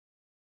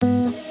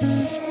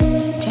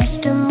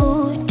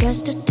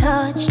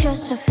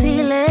just a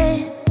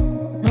feeling.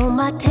 Know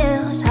my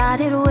tales,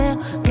 hide it well,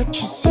 but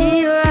you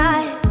see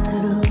right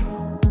through.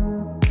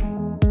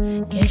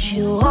 Guess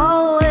you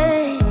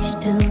always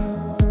do.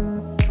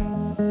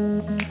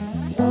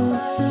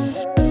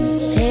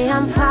 Say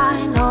I'm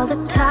fine all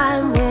the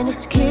time when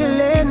it's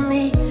killing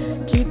me.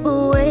 Keep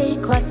away,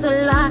 cross the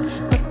line,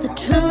 but the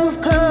truth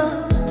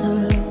comes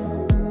through.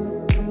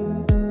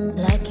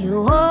 Like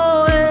you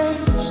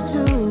always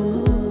do.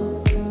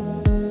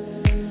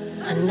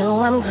 I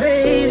know I'm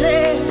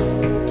crazy,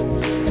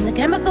 and the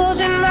chemicals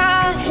in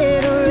my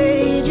head are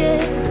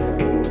raging,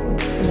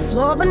 and the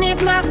floor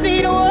beneath my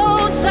feet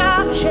won't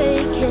stop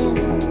shaking.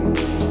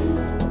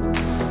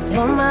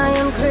 You're my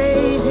own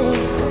crazy.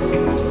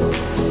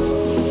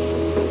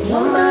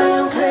 You're my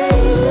own crazy.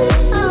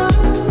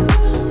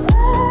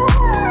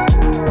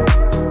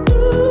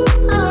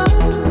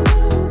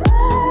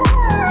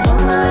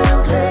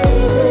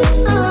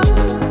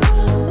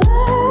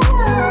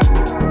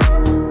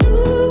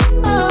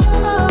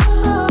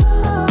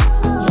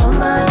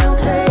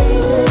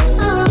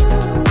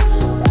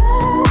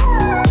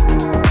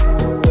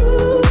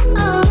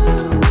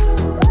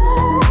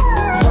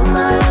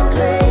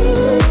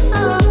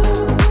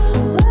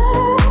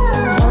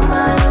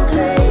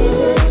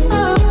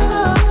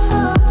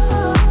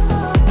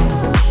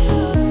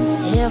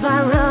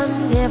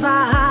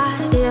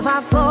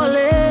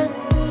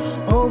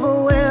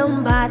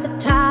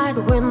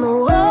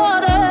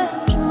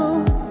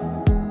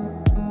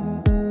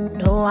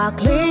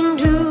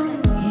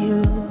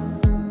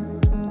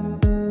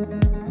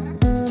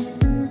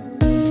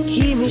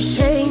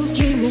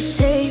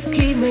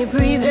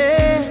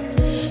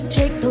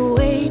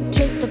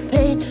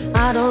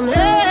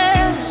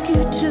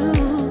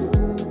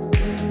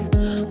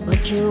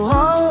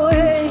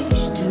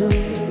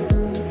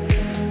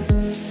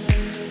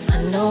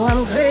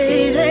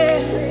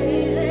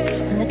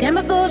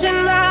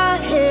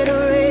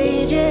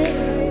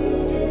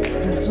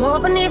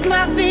 Beneath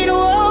my feet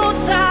won't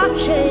stop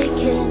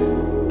shaking.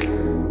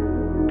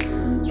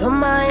 You're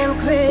my own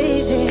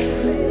crazy.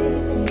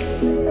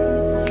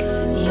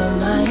 You're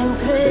my own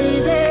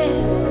crazy.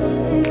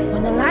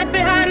 When the light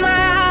behind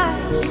my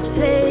eyes is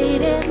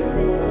fading,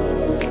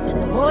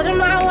 and the walls in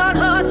my wild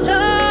heart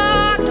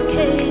start to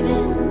cave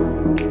in.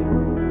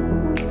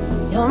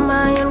 You're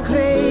my own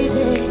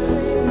crazy.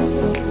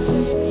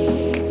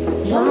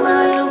 You're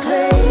my own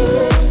crazy.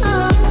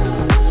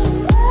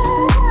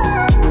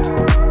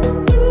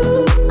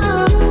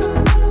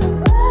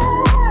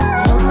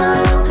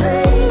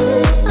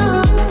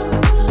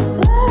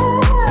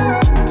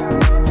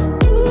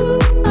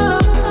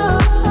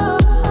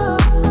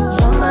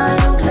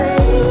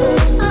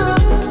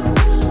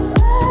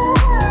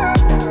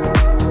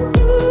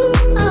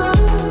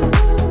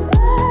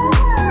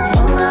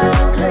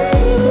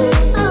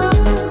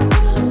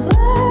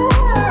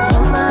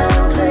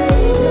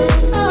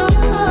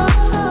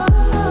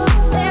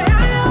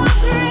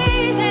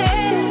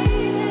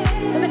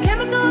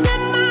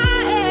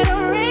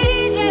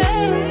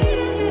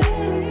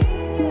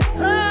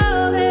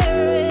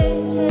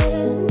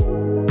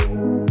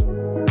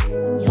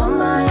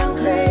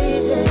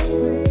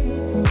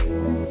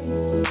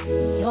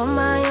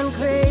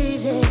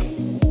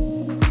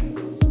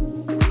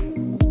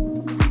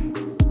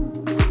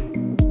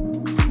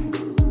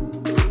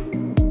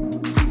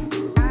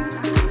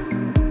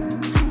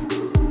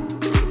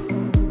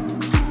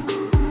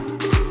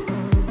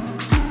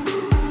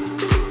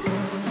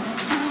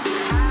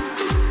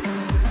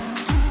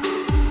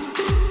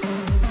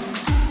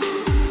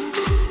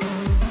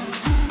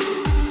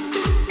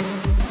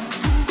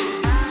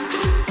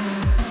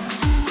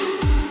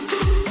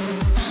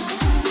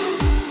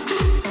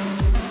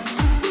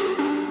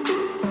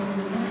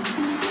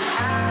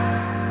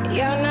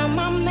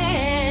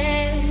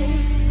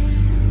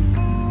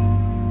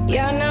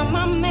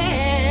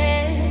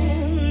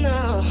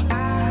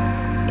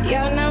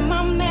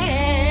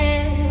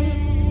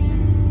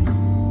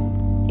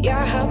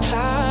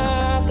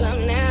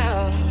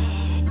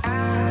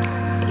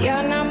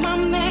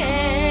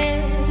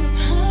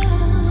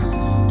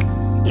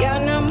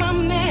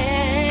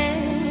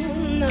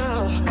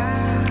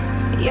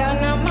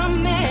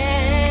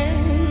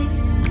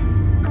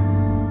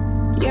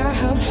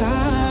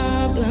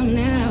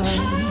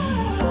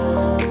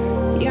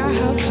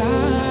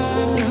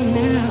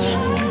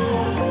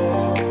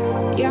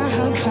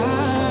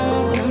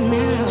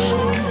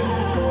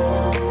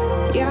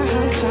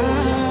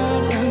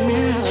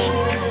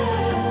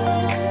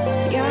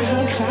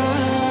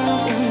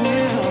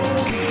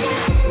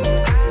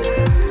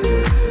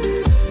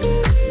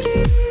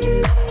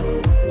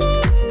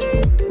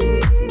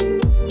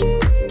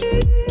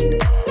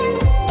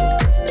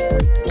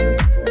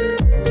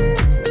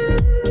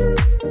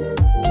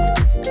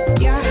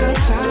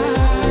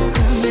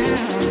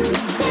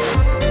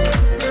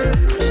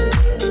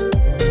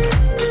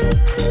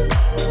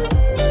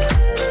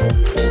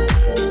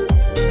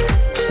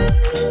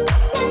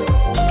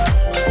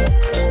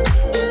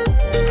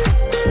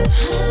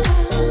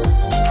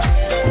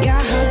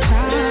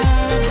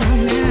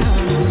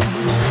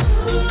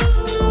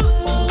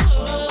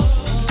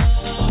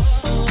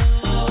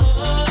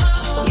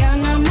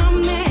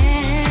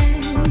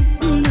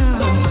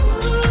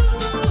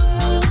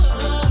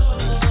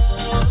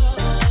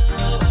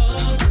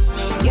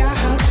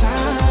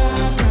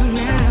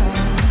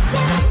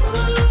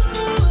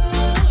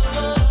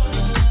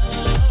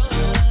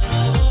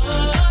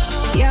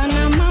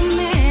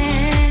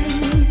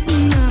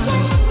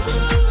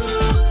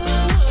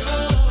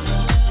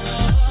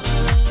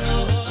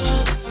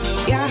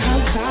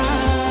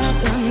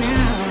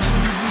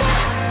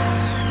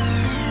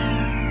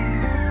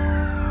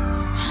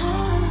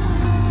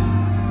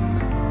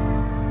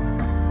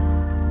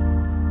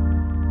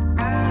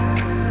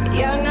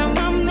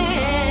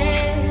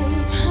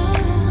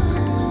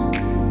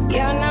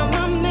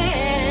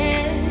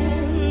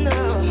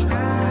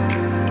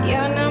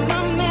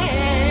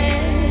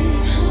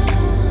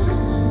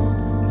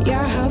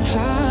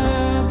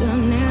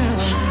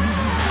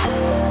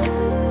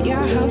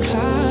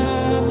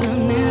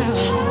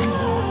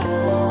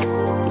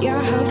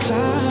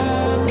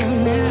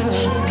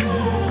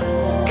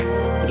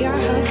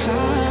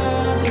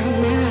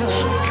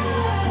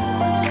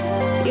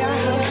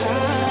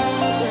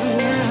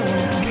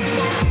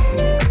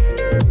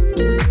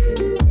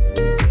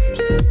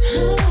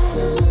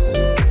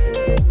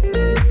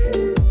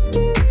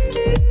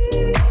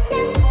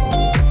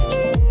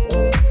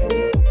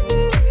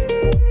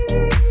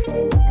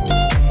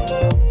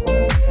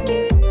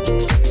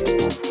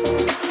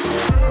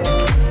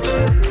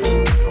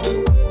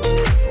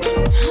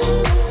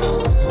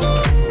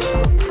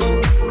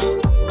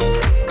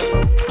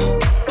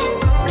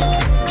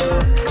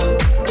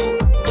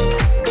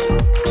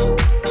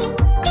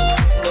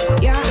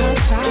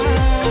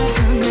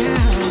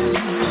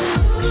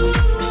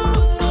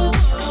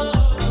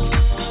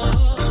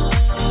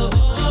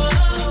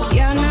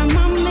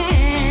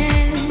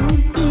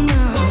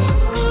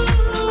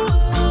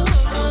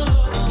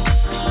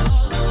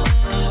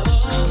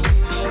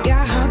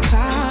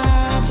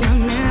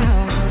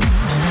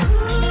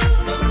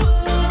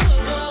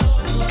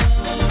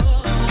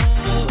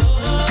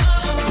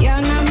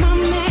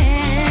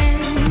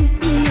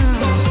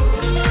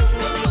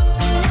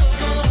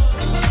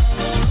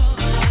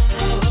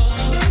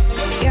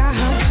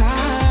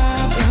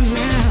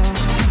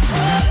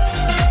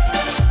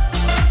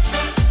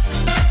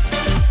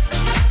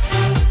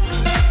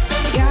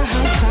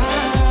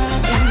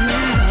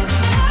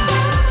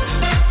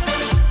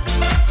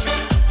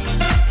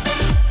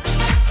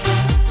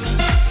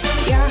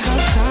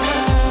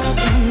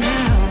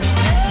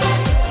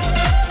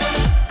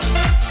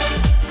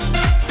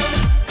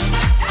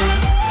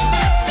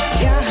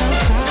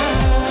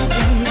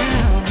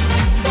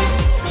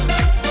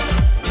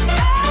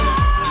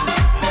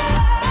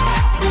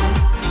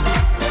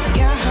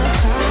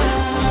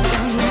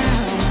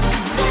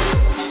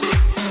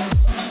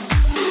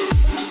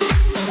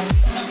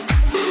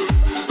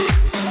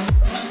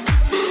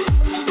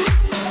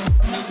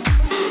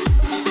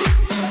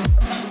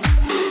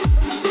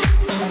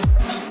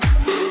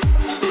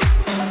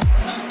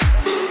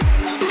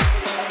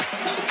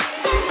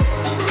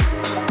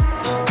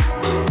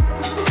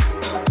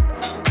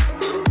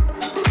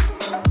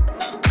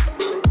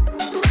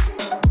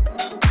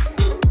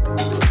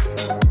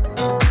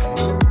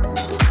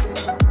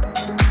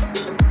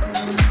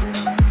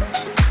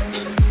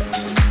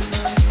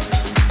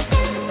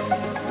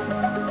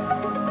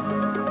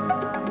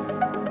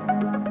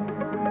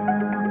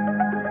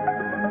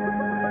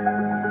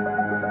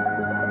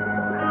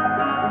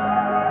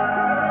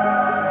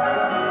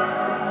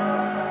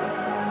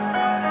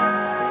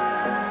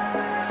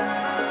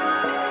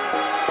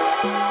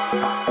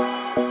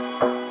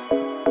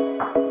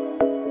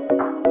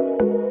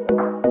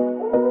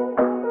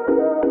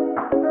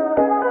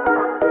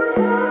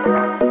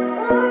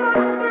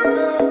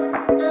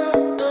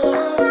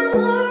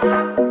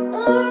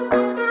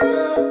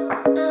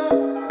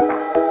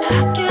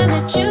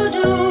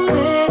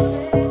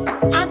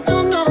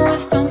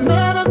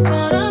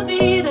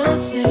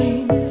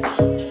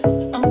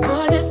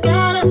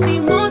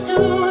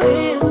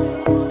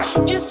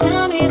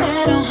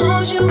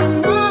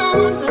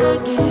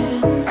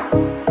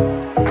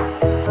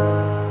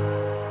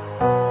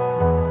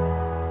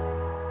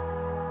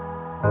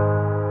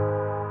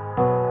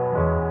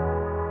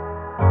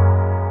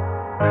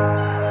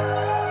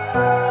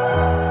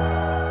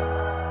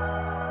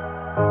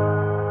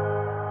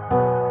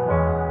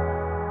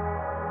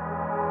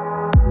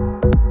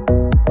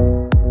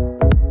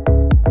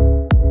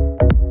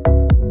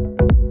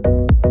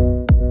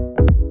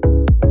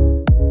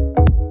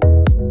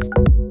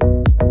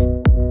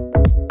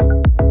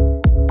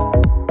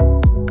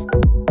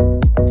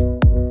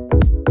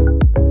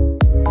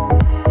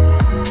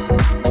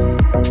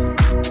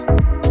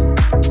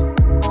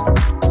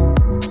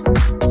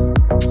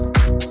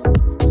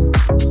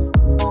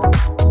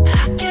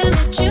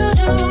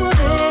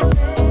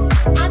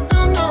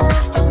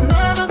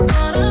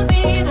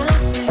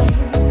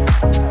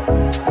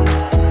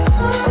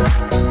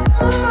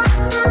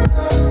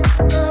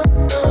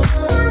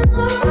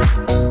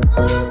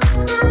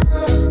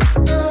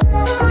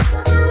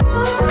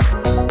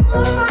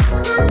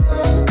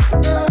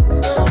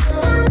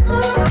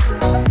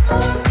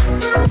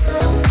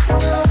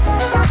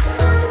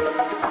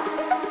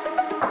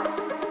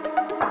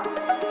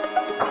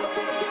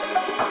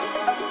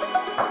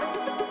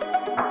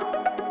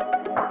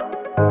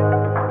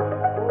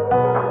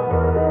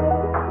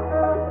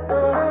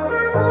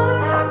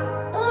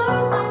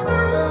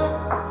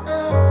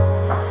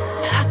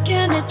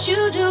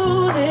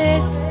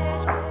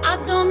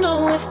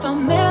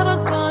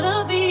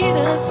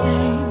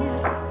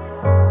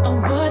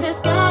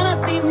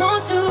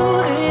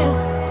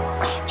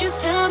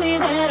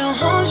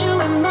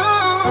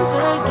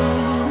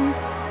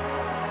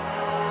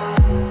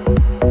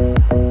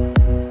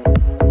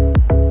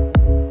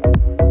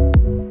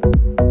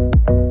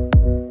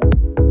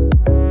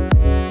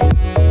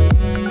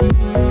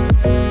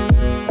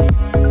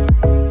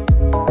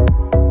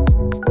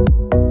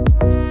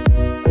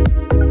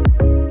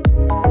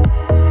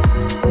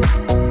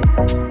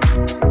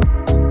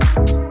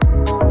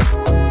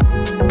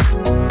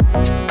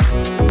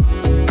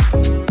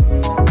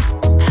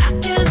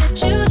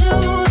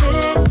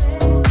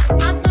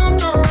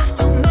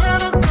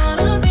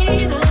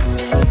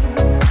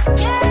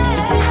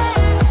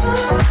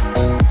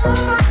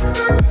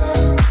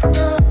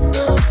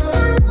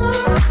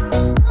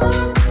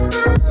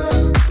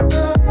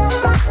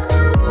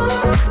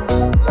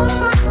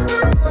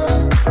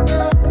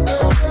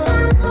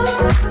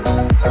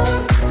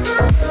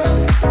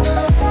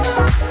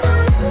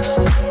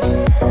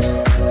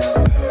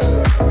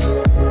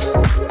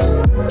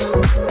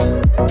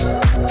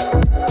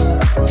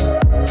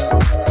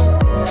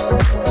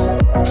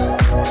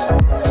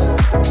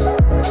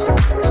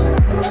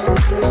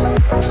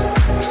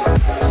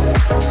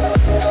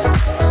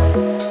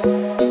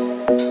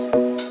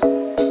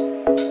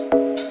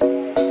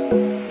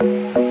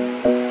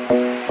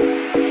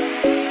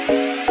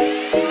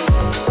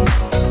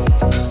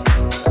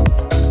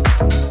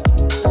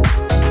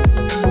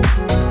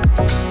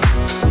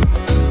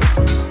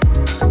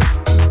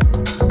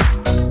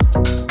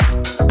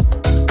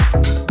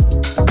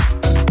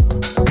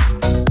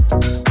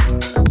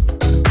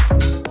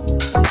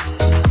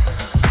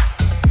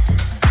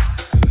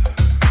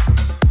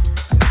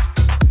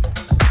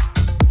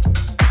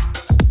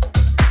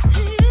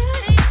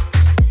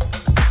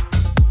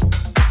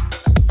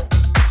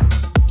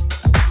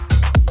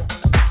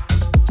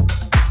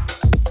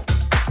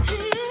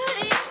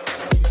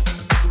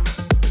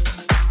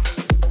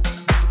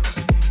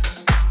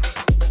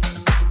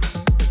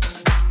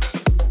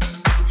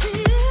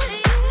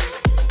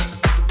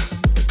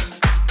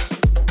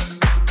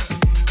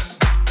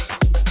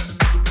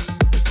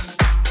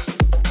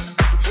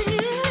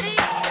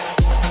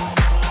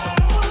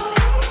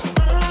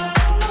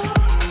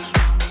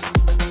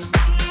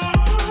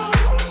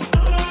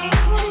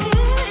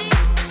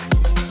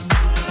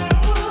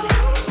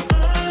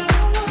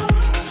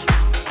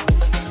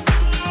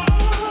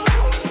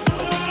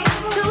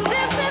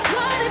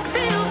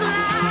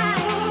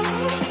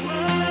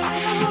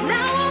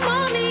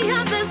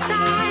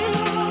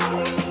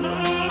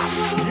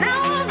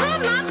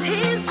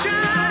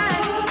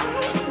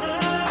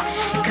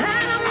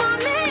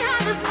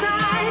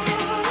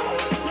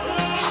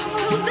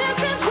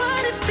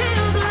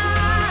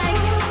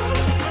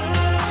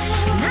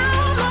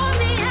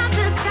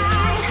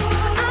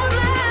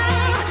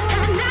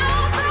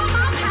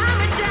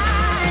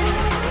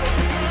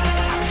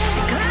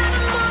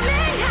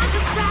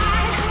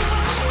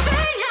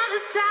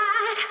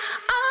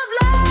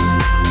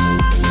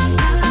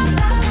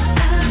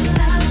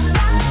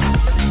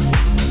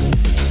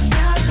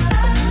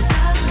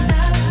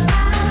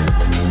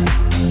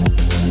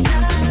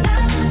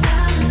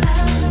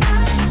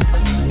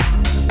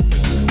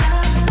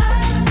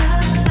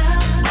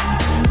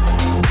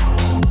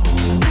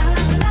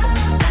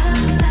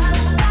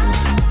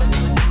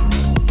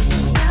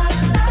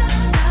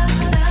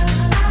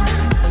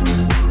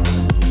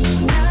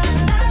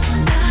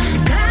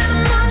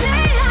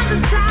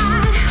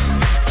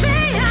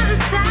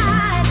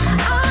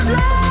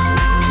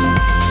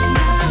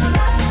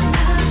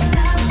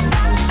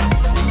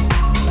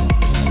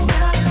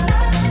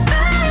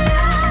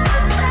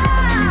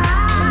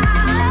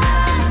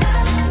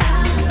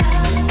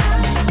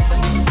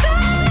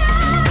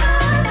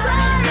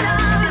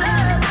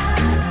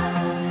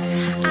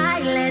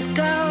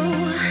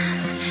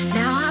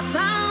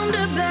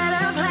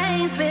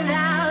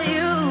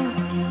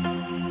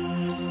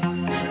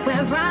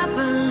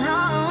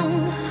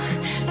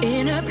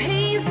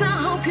 peace. I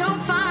hope you're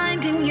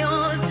finding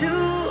yours too.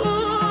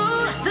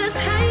 The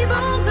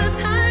tables are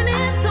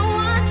turning, so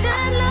watch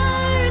and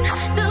learn.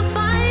 The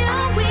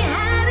fire we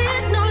had,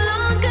 it no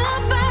longer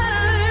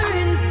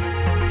burns.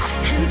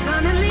 And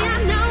finally I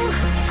know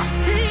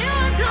to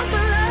your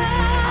double love.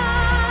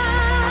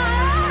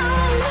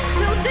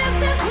 So this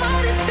is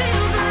what it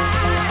feels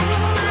like.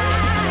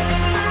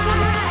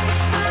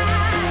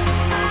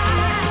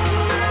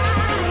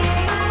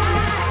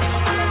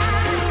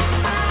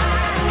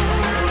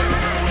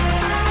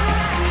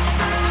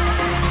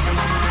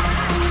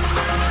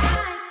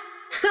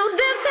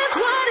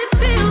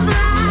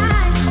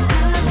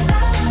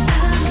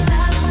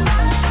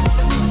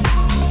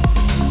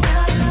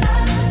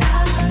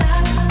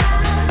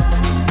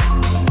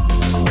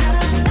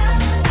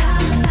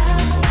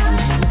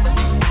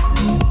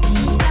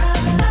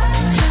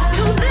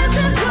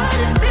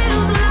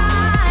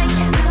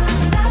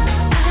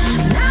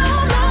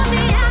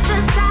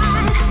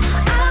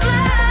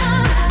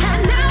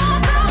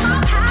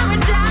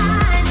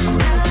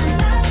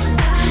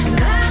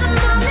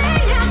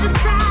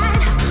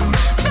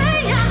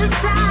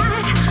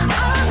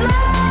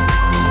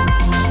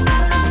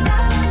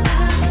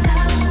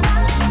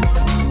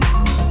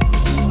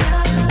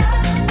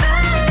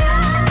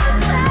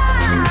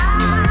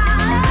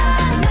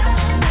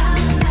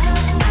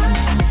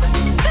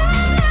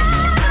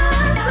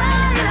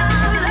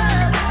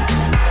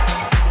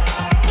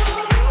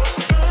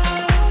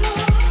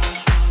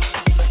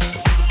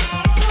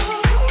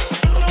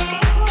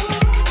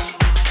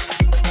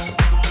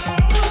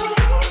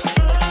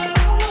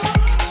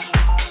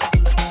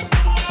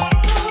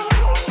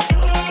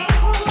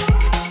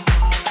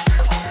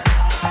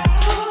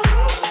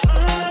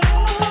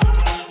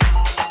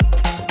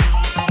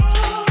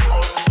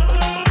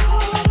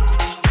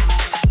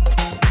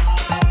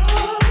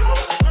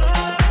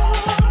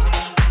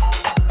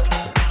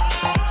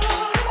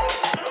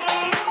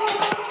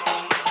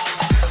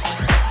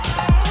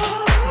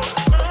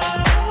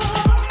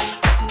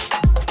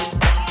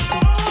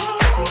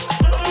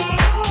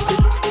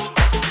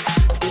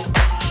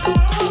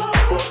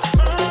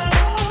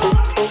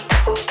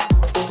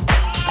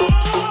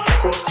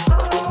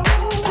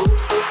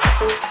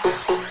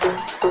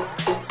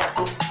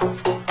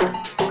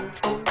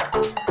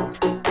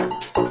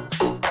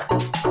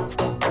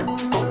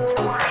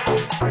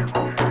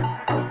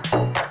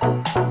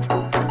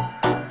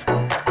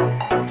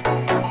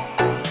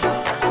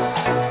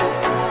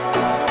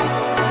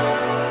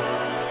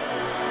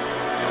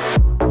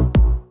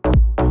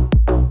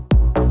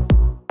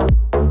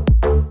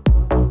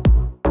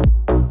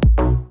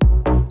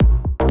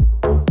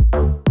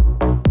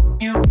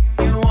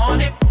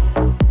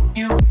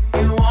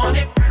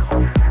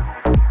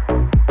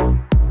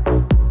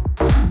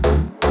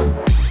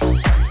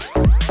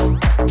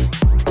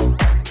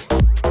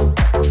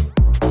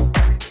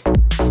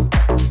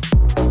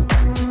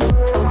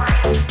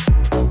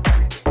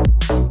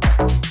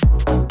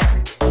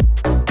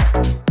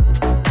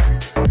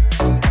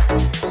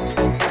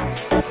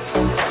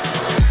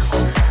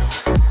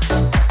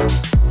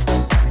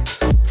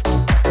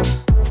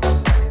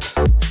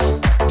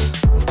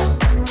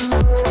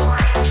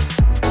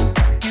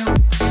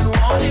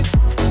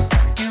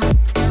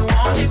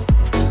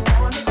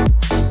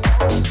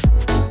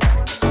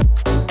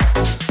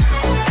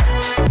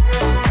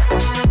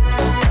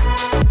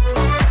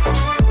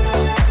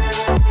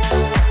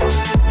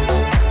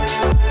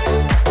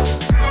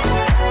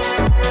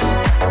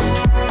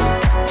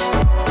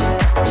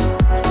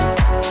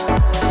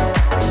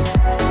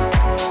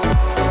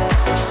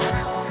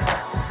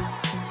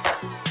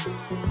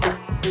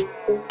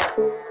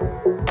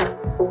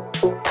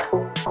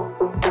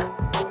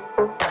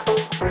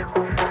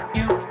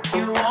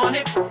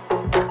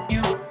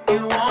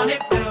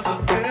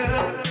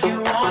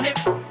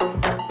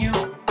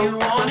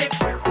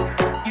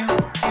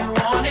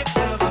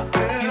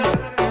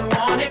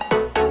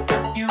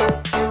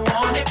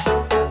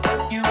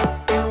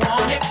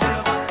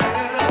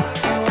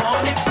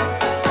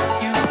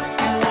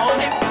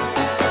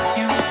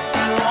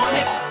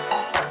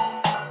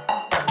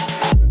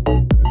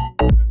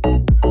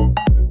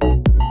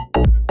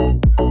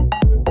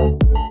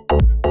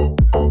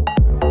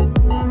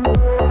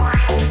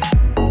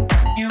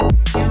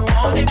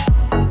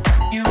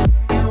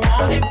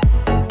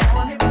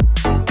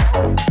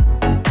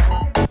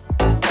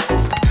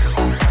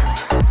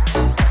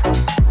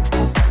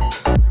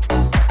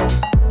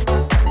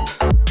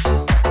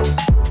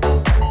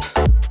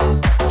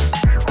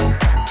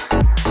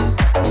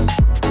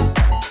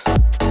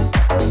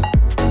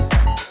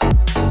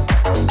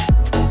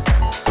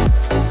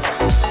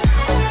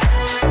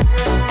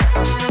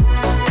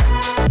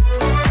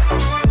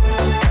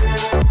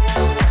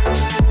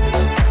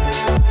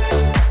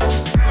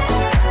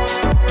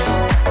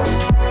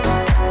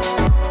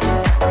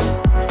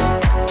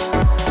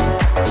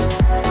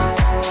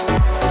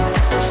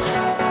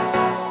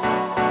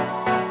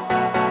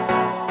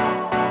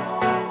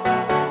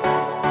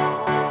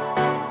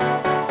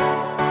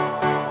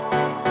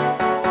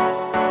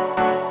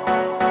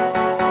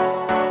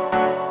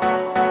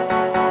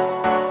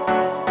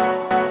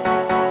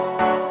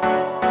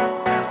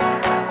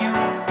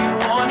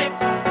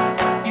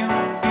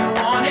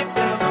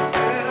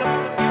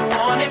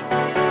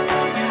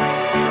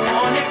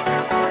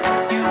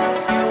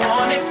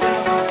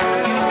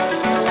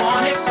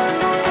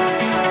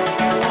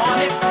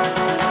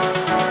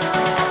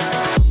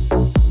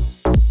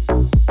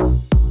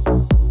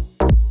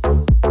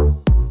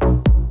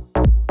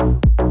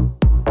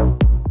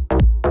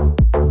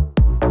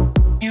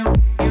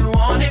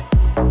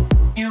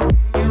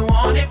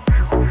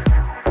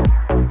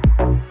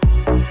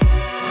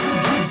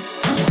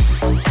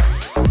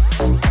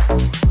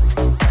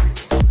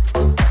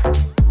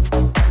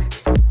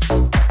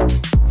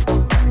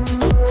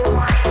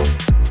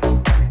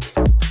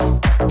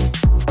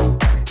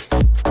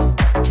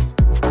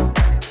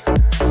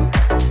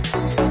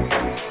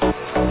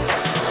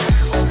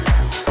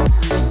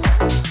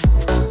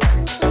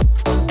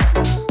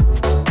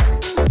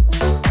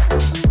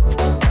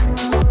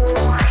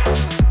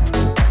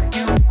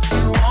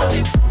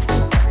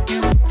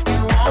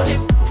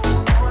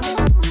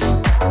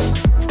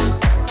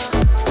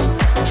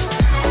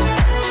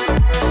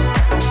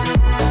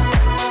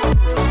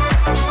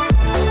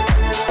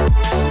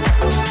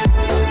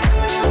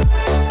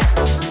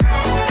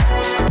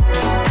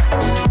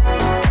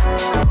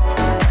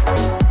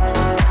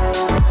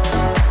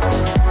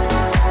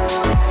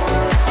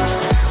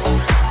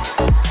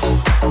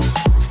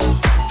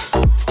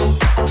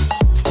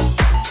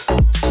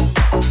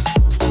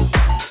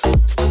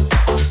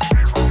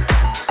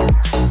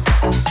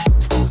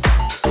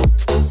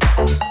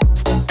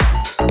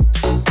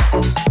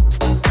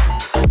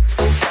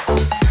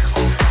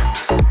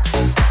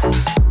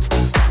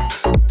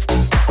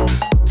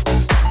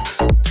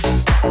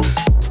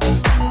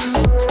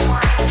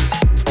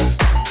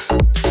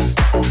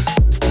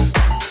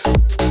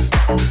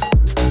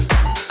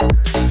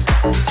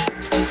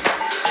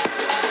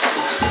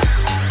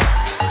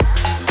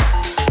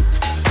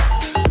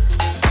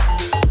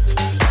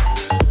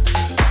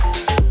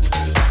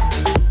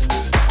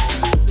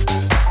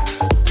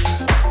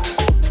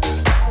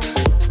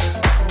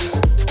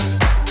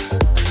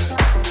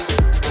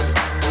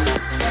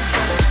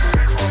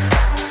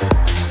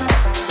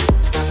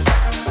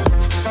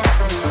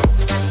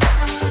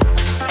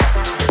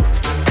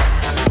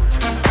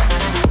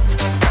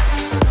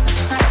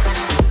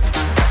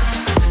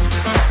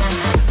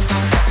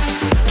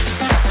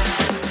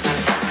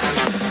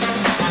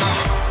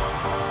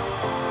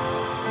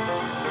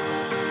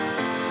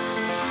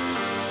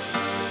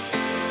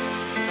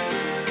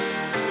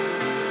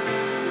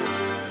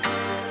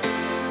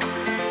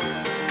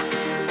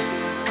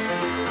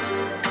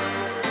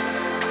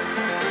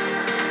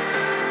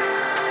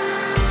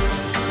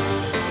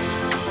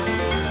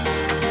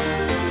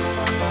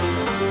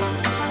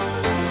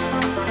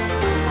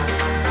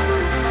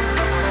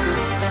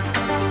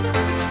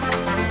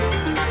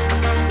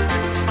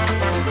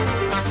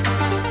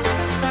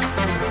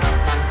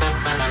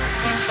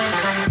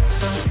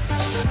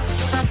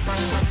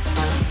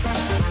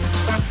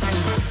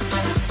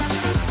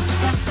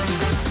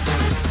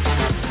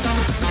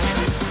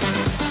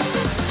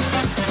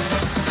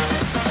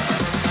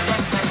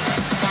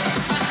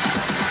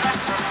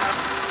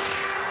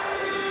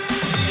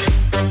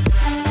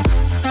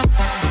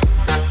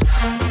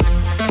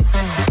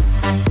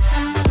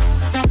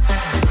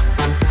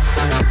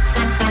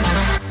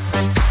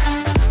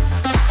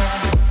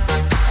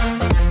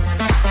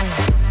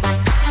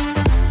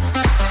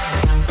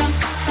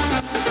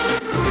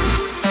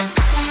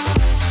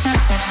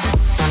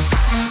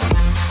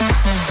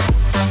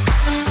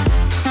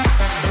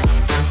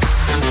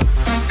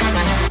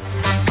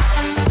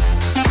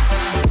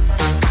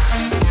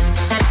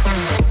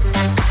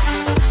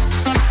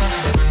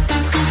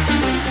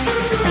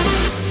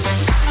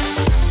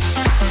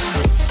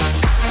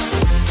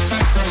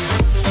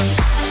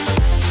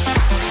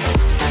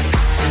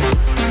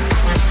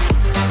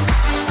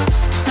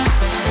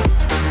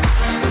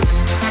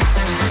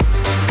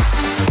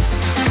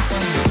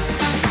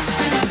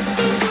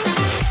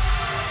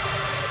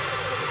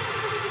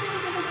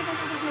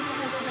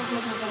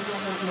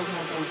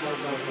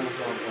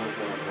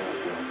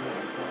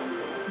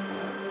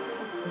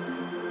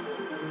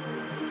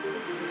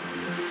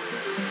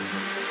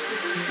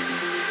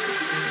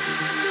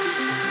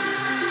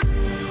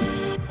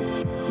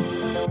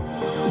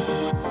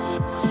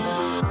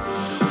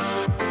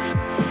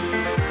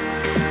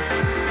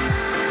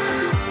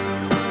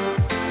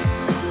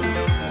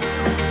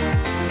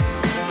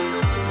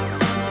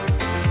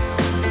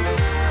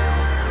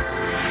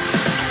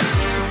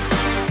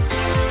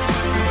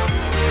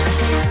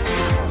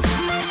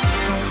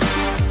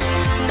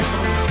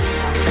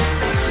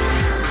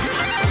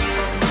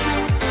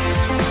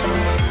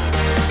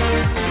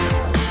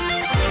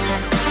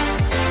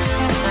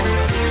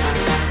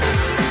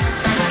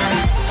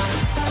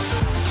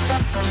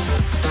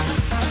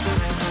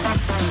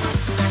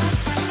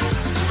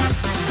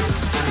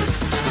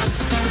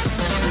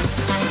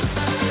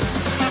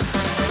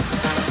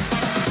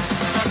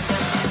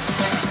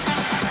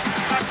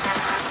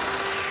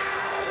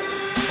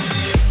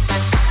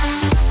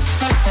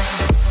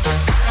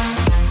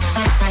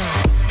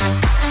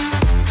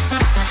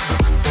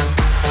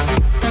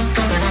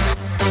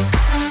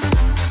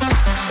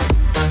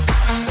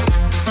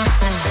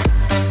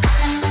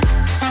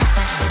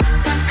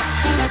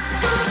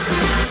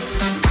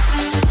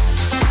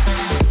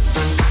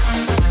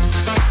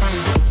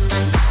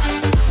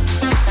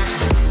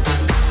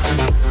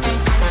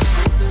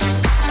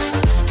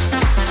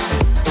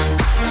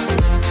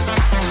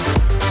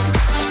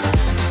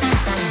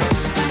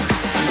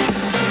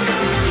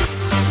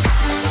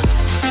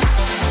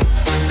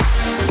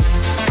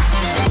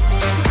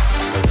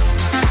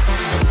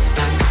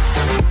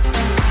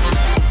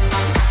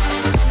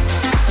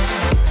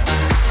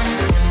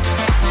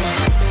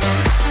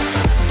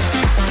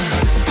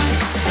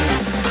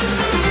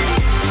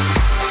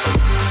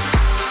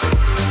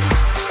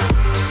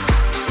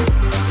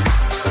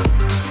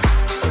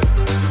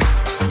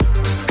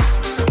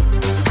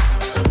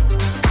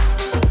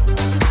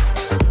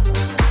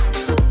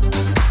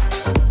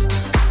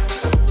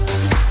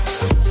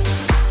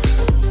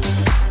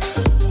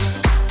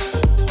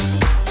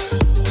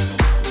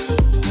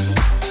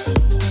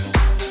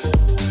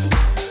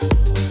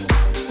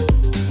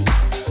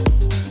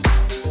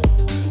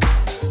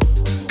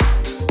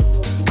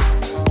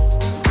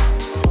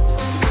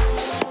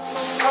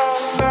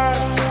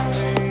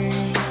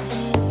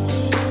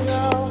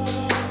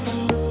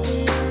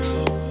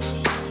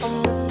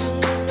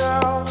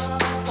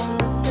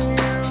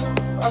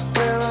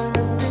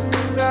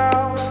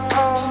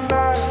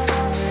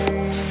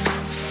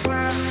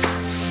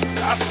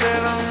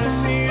 said I'm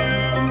missing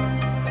you.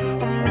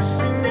 I'm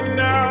missing you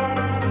now.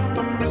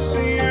 I'm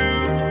missing you.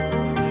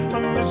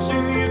 I'm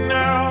missing you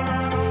now.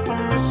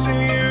 I'm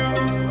missing you.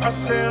 I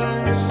said I'm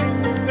missing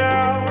you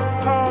now.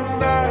 Come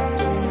back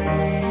to me.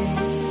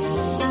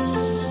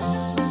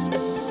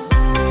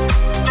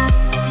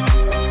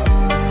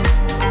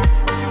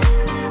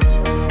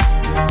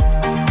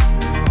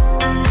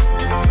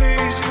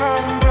 Please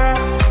come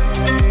back to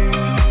me.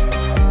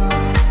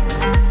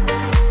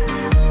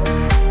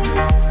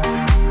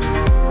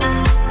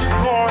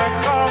 Boy,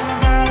 come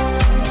back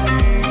to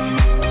me.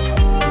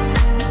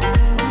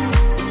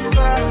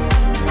 Back to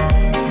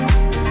me.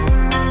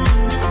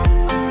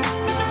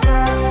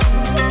 Back to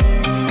me.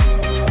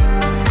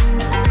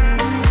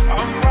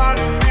 I'm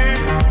finding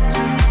it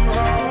too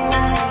hard.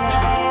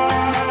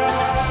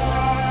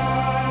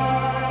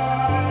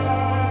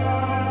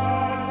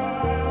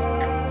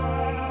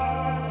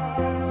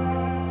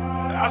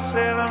 I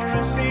said I'm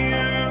missing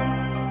you.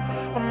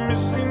 I'm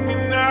missing you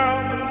now.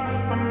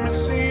 I'm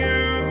missing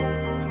you.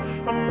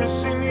 I'm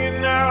missing you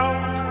now.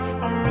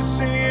 I'm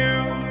missing you.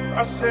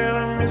 I said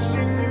I'm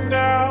missing you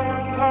now.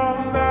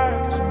 Come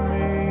back to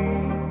me.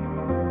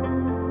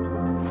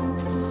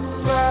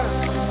 Back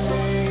to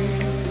me.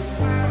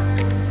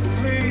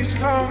 Please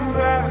come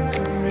back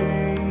to me.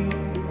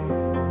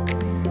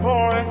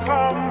 Boy,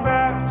 come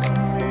back to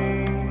me.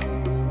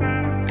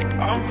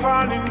 I'm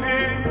finding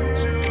it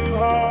too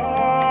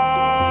hard.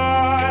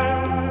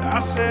 I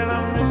said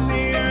I'm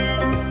missing you.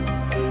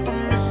 I'm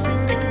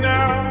missing you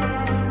now.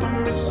 I'm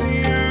missing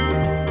you.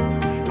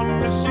 I'm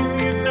missing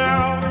you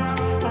now.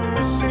 I'm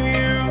missing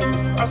you.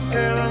 I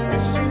said I'm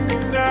missing you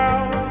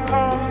now.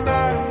 Come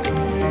back to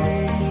me.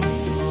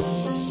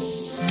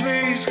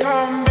 Please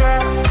come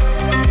back to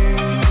me.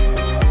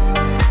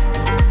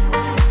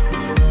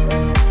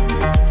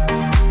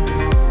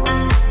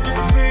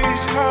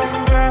 Please come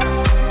back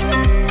to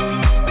me.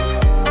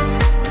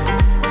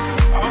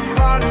 I'm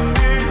finding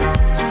it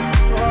too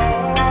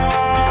hard.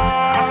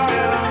 I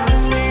said I'm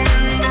missing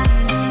you.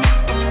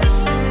 I'm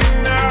missing you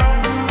now.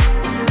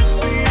 I'm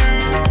missing you.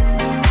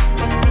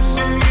 I'm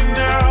missing you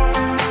now.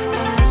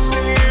 I'm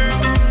missing you.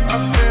 I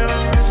said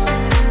I'm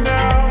missing you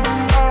now.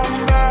 Come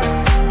back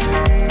to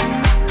me.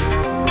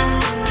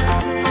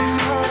 Please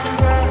come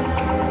back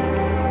to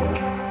me.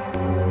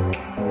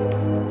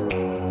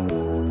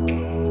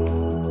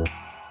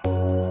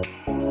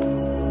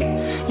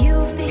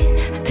 You've been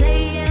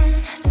playing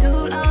too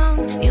long.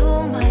 You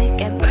might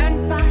get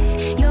burned by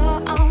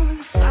your own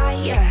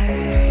fire.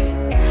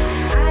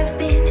 I've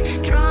been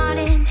drawn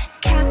in,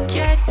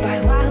 captured by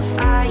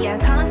wildfire.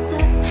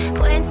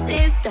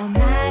 Consequences don't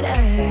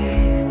matter.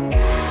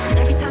 'Cause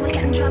every time I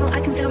get in trouble, I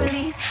can feel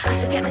release. I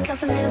forget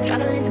myself a little,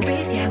 struggling to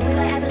breathe. Yeah, will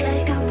I ever let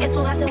it go? Guess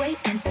we'll have to wait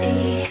and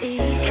see.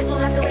 Guess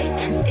we'll have to wait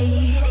and see.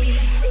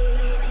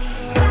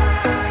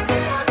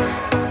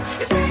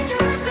 It's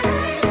dangerous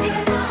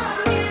behavior's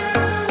on you.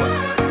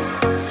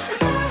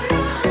 It's all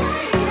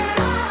related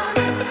on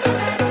this.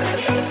 I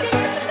need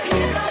this.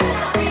 You know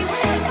I'll be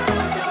waiting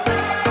for so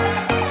bad.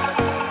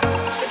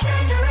 It's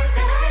dangerous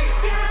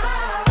behavior.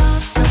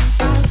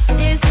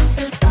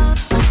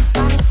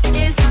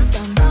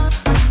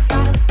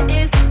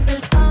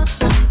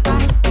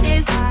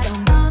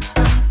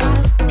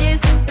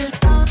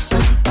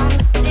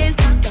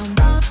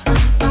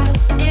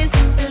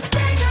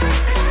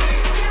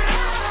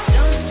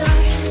 Don't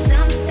start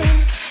something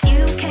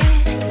you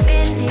can't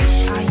finish.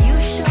 Are you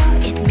sure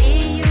it's me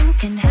you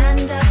can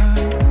handle?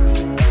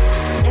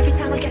 'Cause every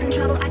time I get in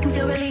trouble, I can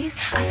feel release.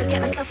 I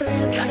forget myself a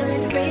little,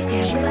 struggling to breathe.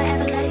 Yeah, will I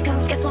ever let it go?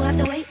 Guess we'll have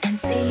to wait and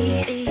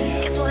see.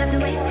 Guess we'll have to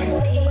wait and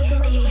see.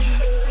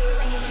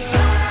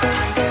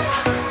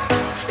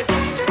 It's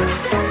dangerous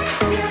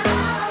behavior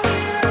on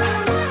you.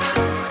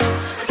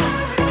 It's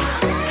all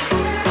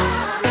related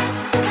on this.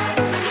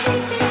 I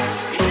need this.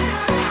 You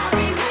know I'll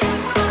be waiting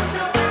for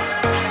so bad.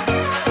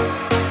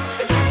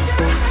 It's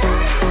dangerous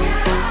behavior.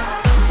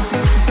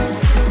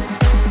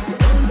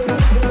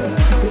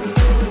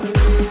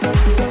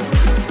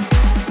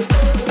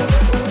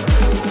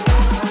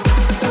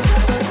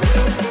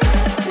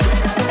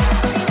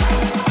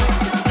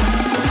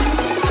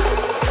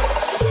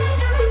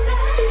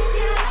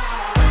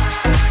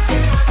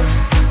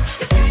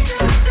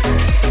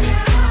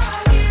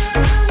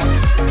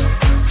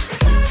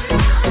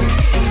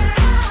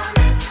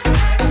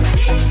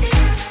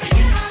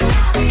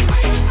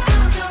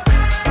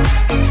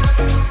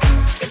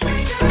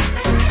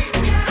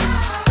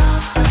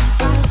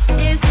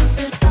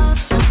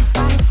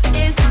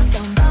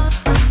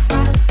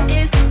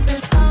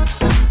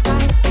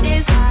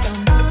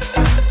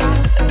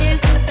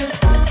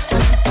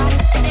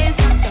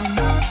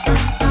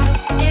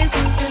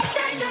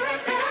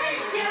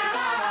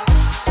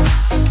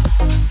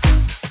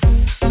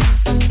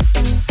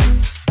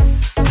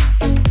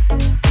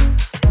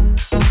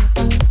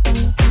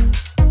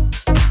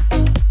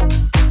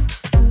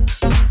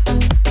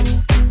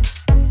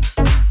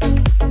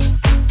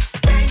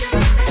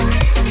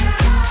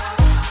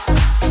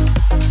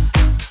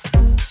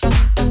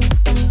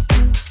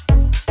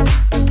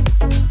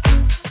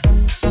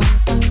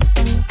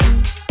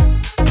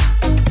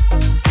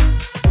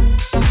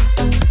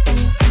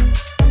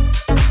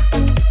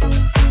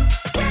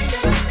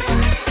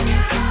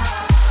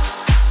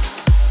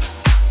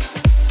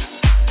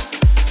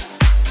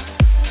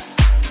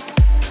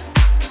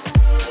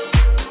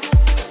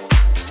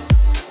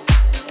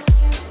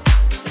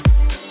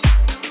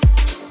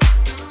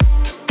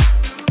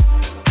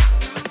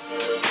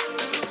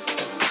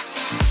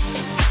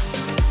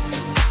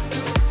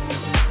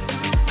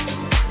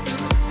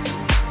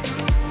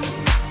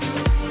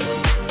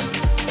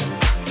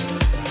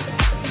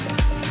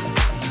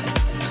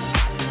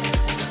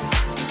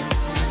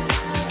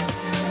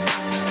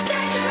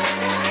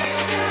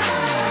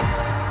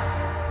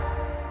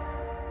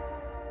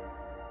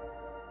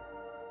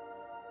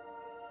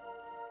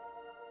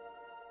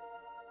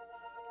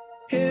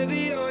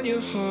 Heavy on your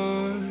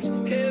heart,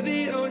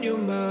 heavy on your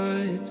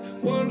mind,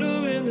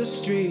 wandering the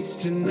streets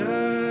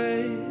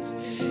tonight.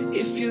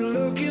 If you're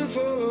looking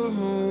for a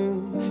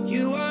home,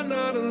 you are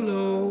not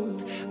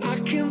alone. I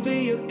can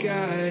be your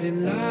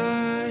guiding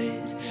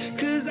light,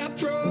 'cause I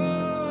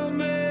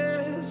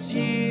promise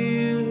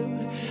you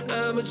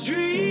I'm a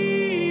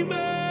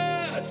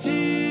dreamer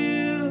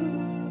too.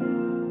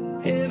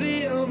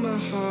 Heavy on my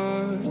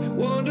heart,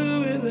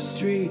 wandering the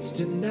streets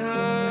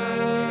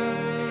tonight.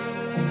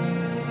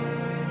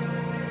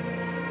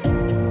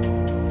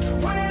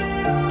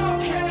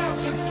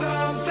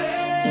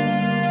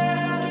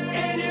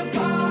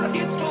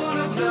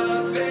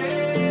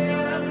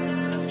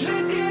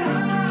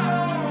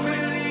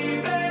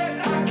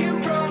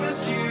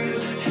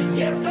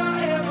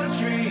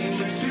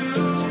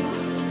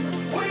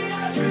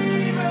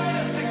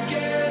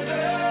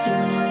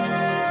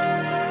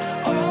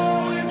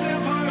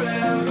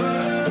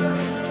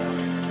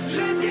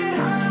 Let's get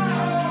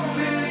high,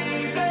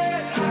 believe it.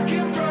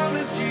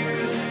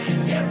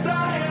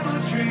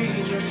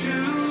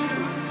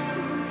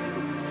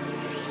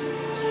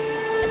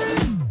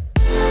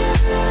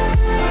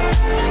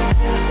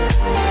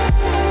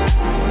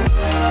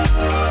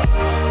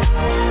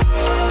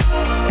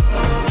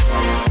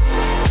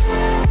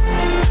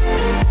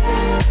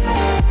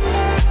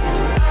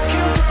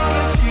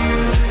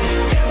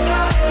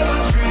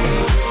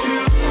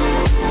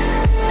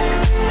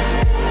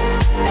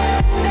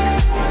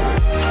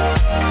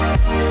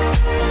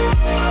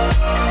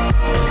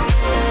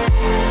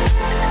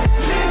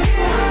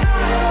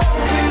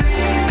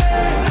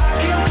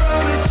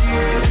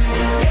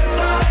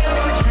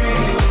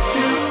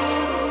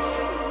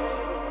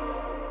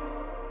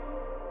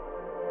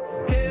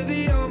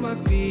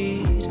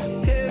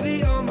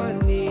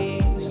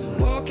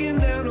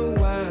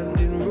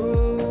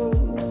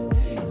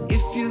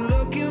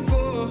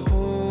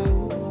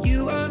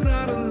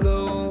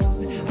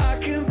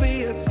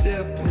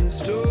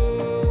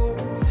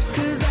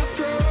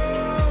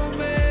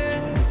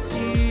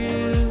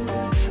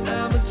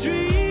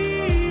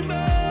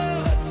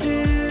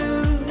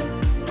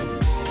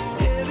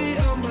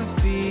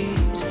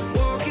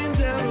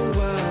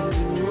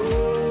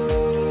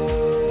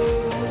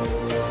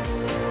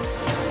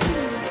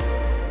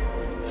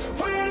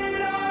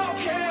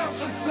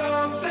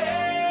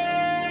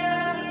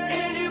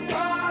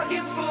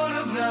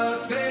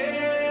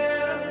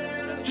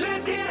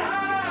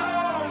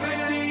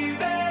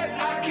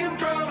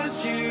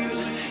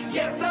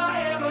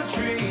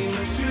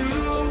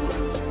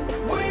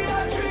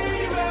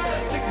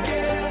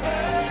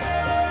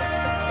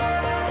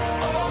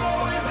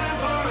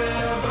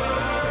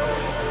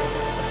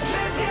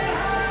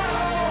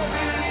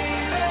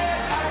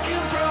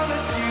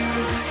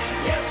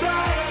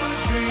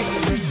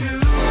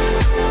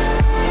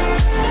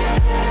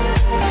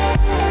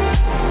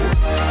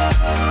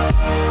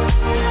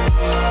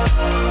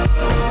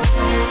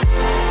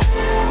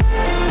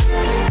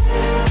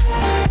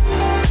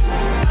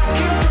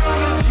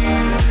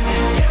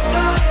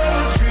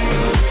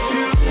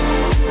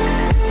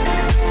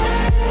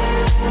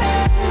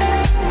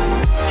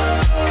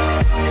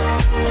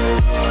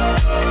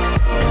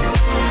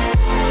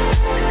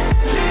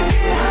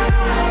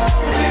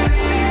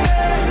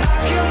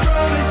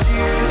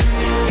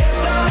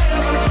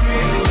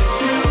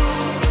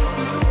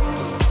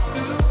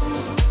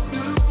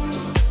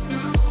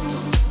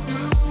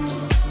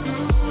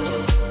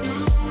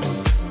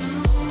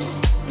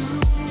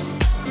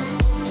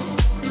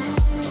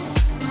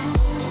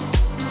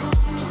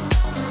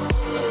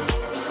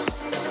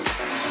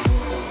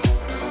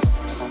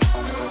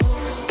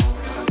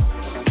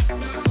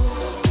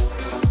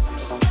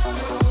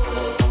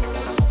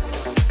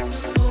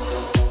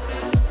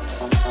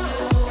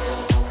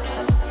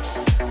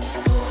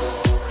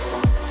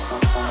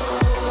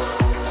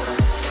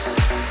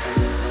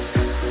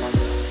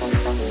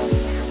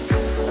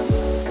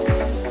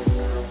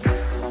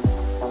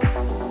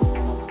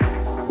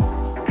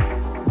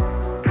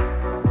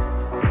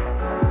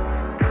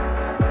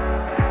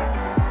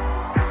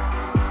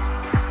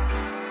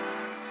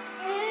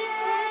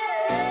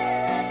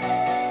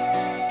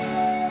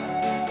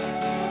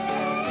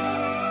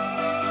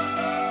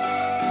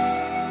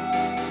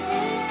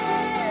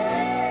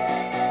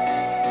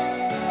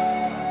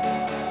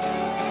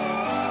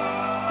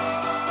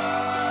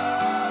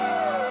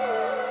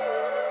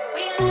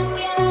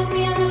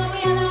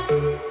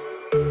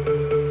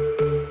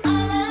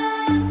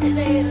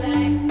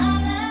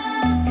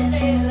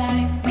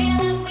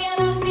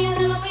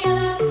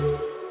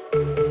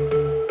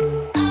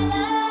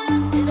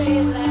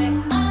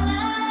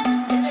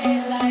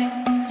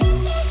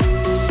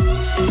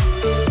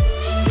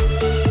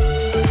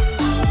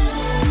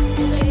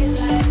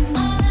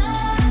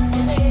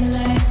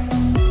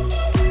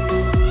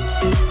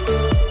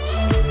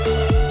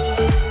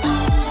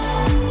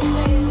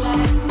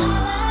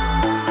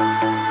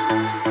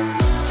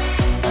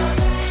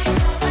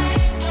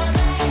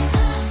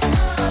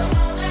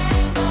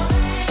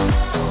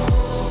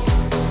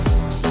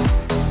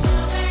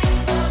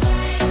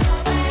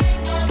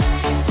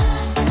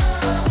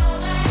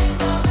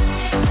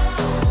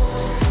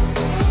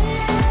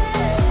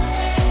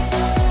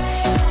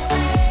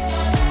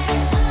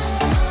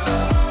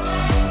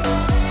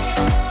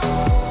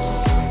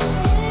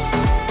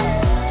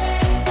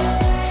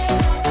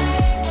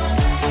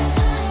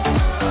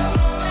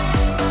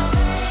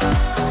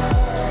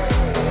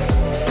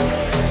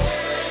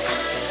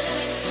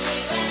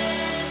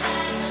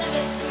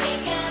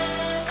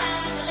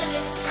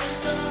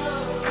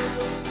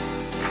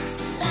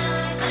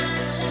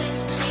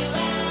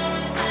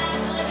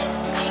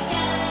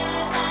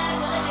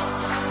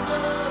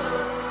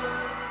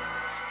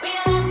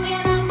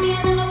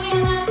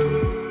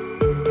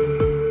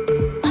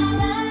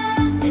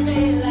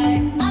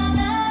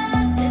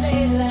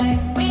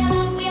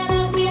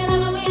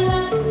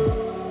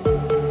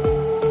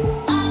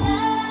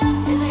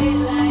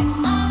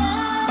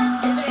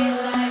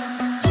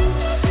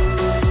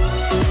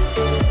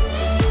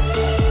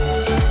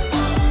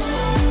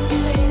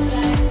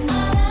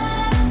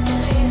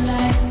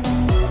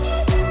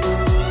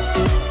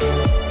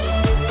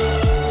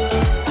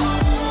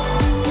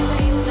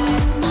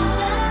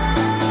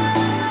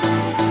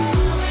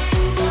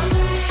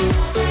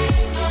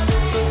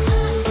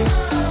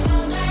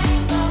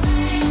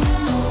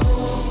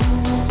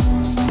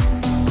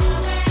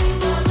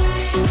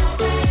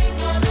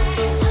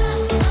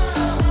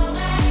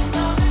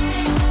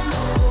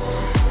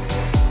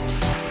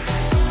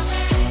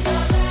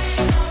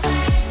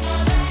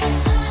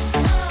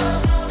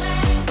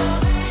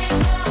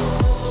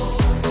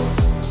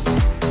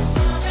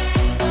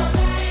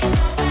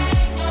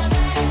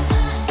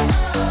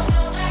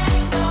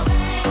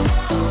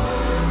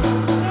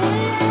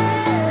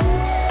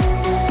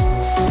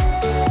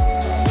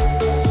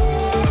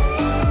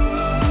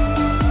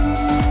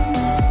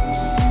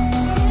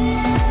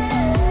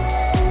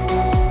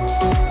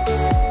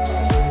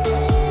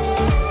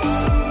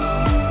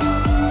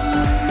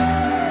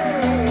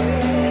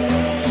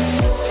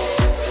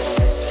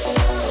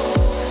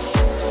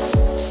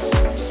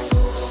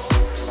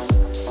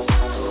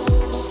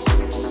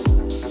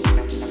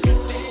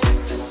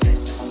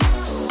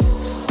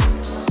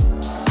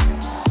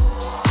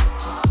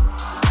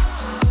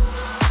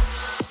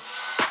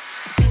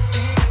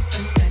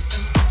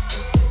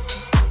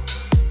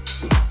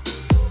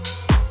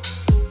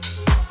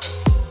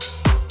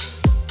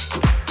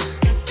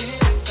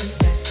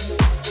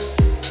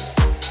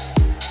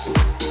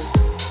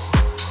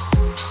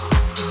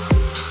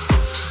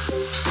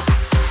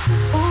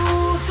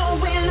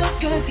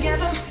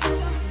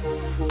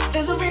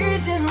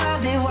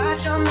 mind, they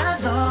watch all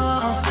night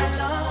long.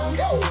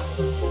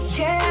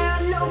 Yeah,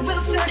 I know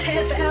we'll turn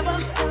heads forever.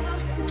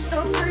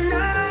 So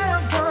tonight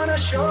I'm gonna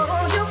show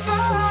you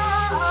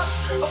all.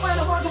 When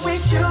I'm walking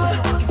with you, I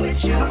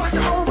watch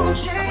the whole room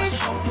change.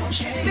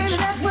 Baby,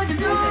 that's what you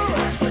do. Oh,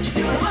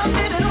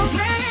 baby, don't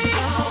play.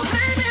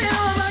 Blame it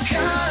on my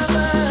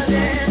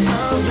confidence.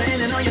 I'm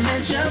blaming on your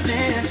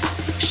measurements.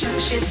 Shut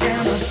the shit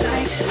down on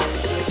sight.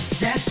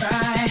 That's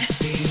right.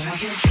 Baby, I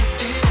can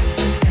trip it.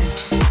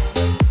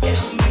 It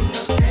don't make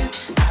no sense.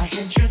 I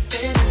can trip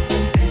it.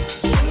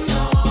 You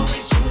know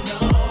it, you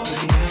know it.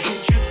 I can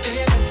trip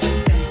it.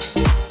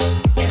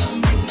 It don't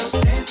make no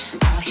sense.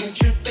 I can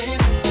trip it.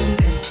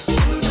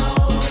 You know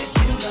it,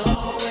 you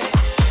know it.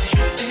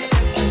 Trip it.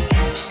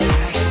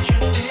 I can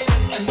trip it.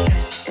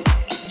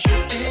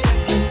 Trip it.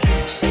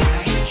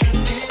 I can trip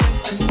it.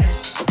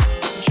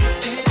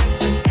 Trip it.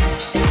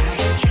 I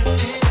can trip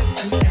it.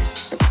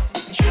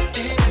 Trip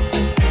it.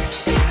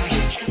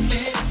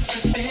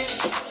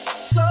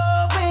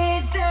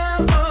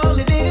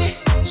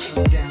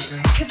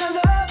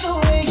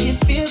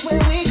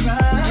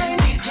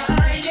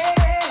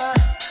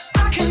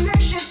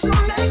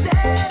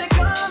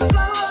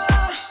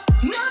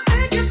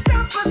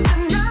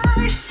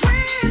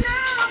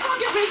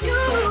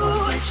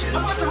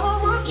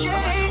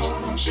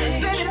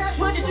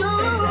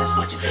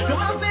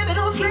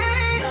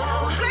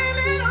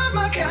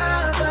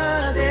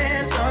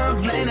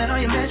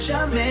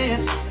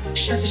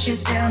 Shut the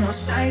shit down on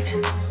sight.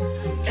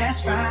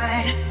 That's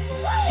right.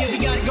 Yeah, we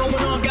got it going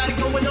on, got it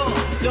going on.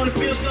 Don't it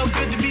feel so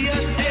good to be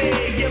us?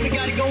 Hey, yeah, we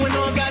got it going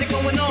on, got it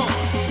going on.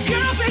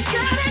 Girl, we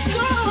got it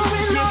going on.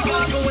 Yeah, we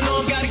got it going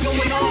on, got it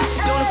going on.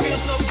 Don't it feel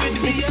so good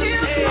to be us?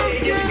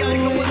 Hey, yeah, we got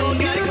it going on,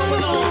 got it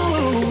going on.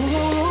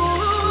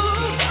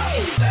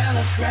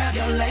 Fellas, grab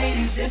your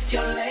ladies if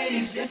your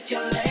lady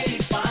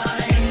fine.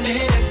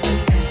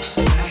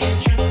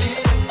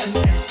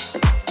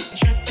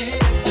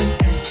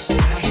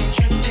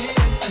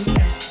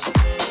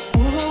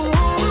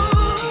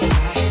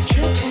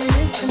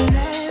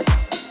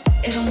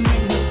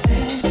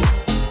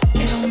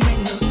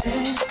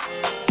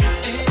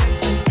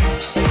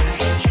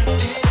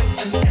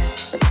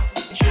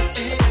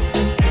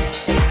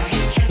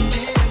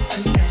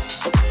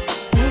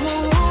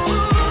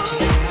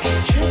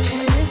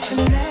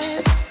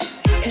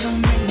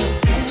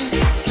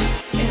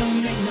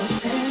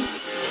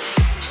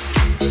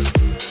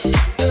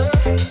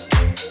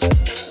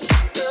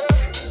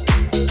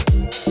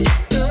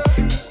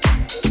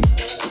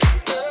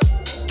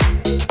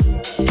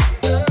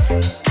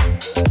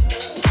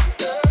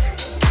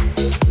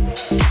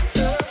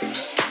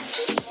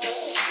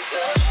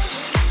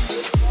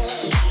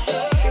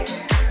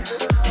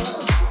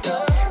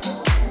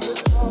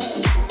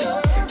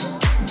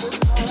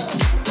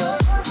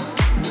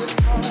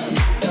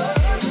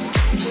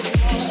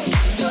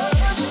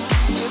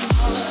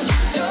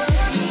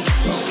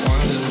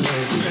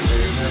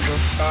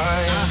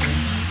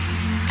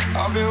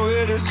 I've been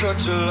waiting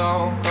such a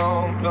long,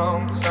 long,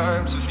 long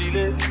time to feel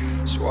it.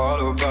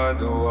 Swallowed by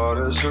the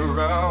waters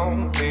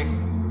around me.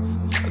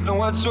 I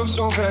know I took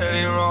so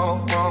many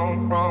wrong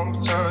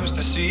turns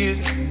to see it.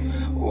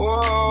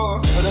 Whoa,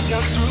 but I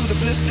danced through the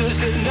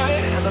blisters at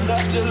night, and I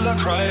laughed till I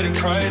cried and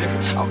cried.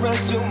 I ran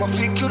till my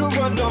feet couldn't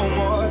run no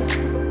more,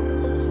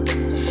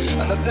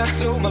 and I sat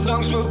till my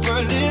lungs were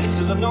burning,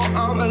 till I know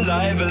I'm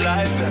alive.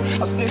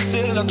 I sing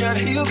till I can't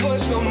hear your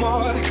voice no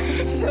more.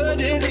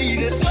 Suddenly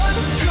the sun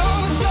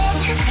goes up,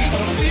 and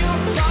I feel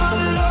my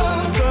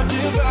love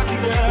running back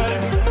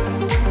again.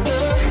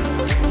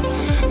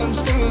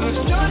 Until the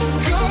sun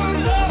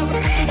goes up,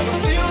 and I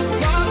feel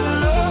my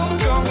love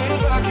coming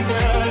back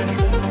again.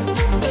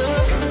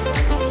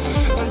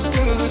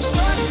 Until the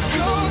sun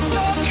goes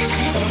up,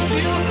 and I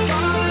feel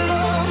my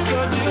love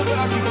running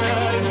back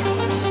again.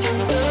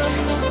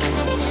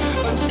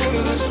 Until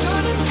the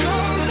sun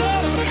goes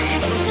up,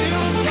 and I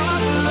feel my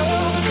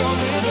love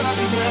coming back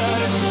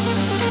again.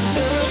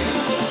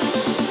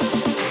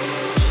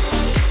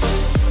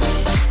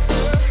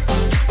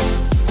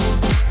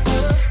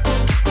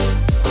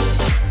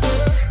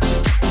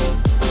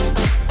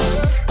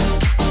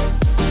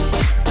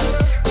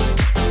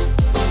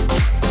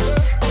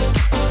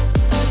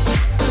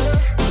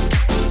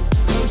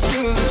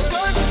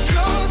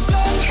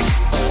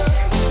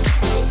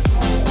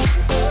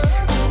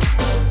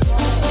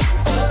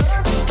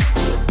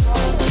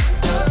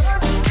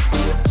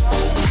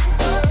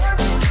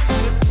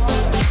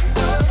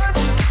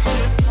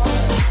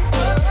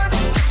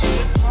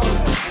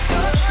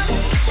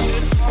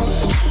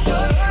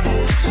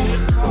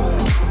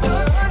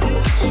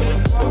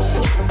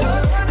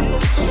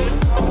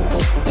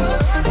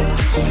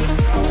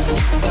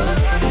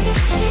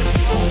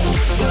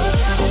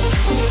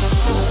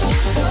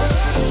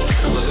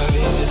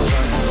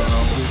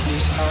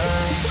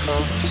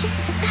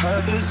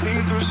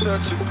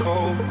 Such a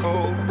cold,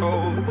 cold,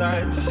 cold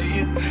night to see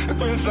it.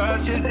 Green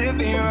flashes hit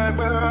me right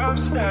where I'm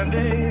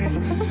standing.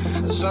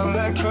 The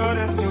sunlight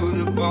cutting through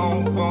the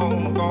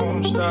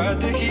bone, start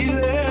to heal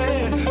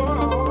it.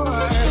 Oh,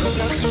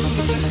 that's